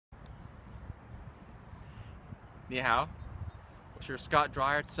你好，我是 Scott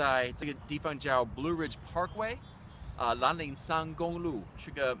Dreyer，在这个地方叫 Blue Ridge Parkway，蓝岭山公路是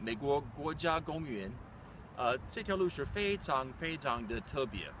个美国国家公园。这条路是非常的特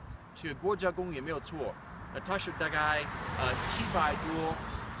别，是个国家公园没有错。它是大概700多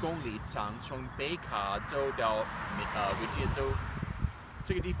公里长，从北卡州到维吉尼亚州。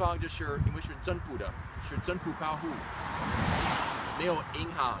这个地方就是因为是政府的，是政府保护，没有银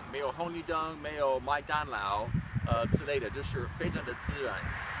行，没有红绿灯，没有麦当劳。之类的，就是非常的自然。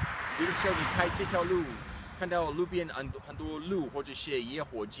有的时候你开这条路，看到路边很多鹿或者是野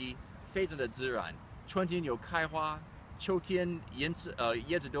火鸡，非常的自然。春天有开花，秋天叶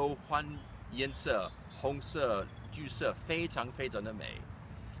子都换颜色，红色、橘色，非常的美。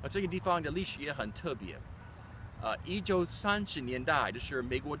这个地方的历史也很特别。1930年代，就是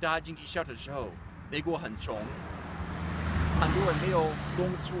美国大经济萧条的时候，美国很穷，很多人没有工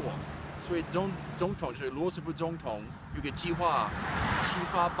作。所以总统是罗斯福总统有个计划，启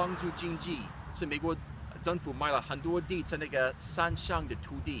发帮助经济，所以美国政府买了很多地在那个山上的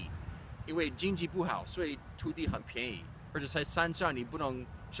土地，因为经济不好，所以土地很便宜，而且在山上你不能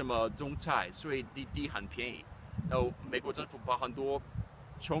什么种菜，所以地很便宜。然后美国政府把很多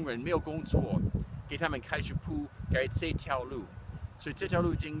穷人没有工作，给他们开始盖这条路，所以这条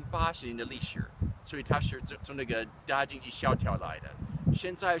路已经80年的历史，所以它是从那个大经济萧条来的。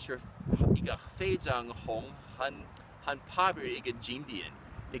现在是一个非常红、很 popular 的一个景点，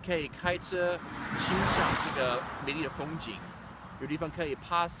你可以开车欣赏这个美丽的风景，有地方可以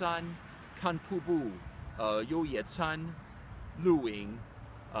爬山、看瀑布、有野餐、露营，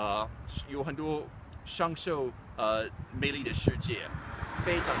有很多享受美丽的世界，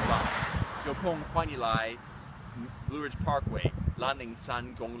非常棒。有空欢迎来 Blue Ridge Parkway 蓝岭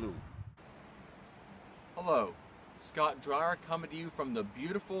山公路。Hello. Scott Dreyer coming to you from the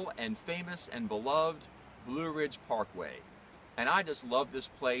beautiful and famous and beloved Blue Ridge Parkway. And I just love this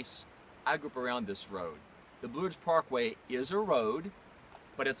place. I grew up around this road. The Blue Ridge Parkway is a road,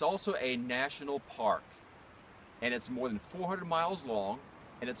 but it's also a national park. And it's more than 400 miles long,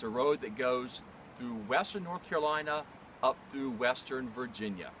 and it's a road that goes through western North Carolina up through western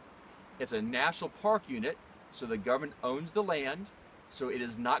Virginia. It's a national park unit, so the government owns the land, so it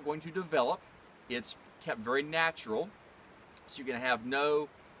is not going to develop. It's kept very natural, so you're going to have no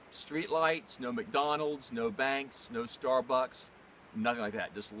street lights, no McDonald's, no banks, no Starbucks, nothing like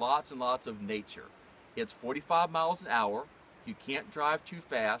that. Just lots and lots of nature. It's 45 miles an hour. You can't drive too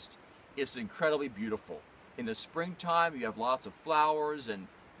fast. It's incredibly beautiful. In the springtime, you have lots of flowers and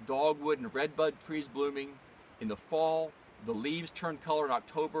dogwood and redbud trees blooming. In the fall, the leaves turn color in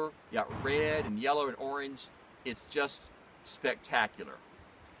October. You got red and yellow and orange. It's just spectacular.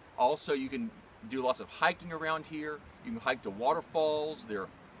 Also, you can do lots of hiking around here. You can hike to waterfalls, there are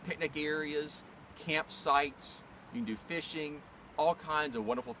picnic areas, campsites, you can do fishing, all kinds of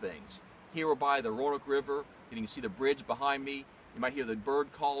wonderful things. Here we're by the Roanoke River, and you can see the bridge behind me. You might hear the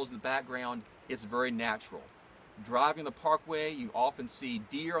bird calls in the background. It's very natural. Driving the parkway, you often see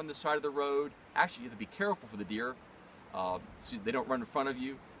deer on the side of the road. Actually, you have to be careful for the deer, so they don't run in front of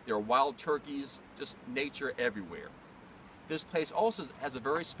you. There are wild turkeys, just nature everywhere. This place also has a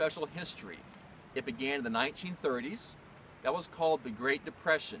very special history. It began in the 1930s. That was called the Great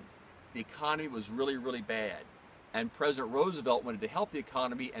Depression. The economy was really bad. And President Roosevelt wanted to help the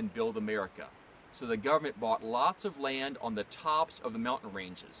economy and build America. So the government bought lots of land on the tops of the mountain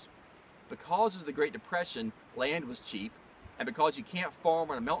ranges. Because of the Great Depression, land was cheap. And because you can't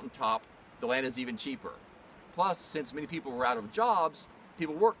farm on a mountaintop, the land is even cheaper. Plus, since many people were out of jobs,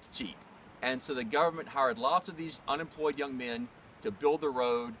 people worked cheap. And so the government hired lots of these unemployed young men to build the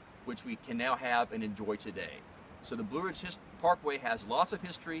road, which we can now have and enjoy today. So the Blue Ridge Parkway has lots of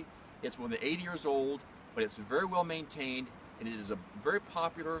history. It's more than 80 years old, but it's very well maintained, and it is a very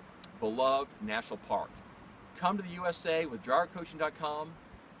popular, beloved national park. Come to the USA with DreyerCoaching.com,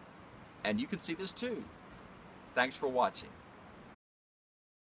 and you can see this too. Thanks for watching.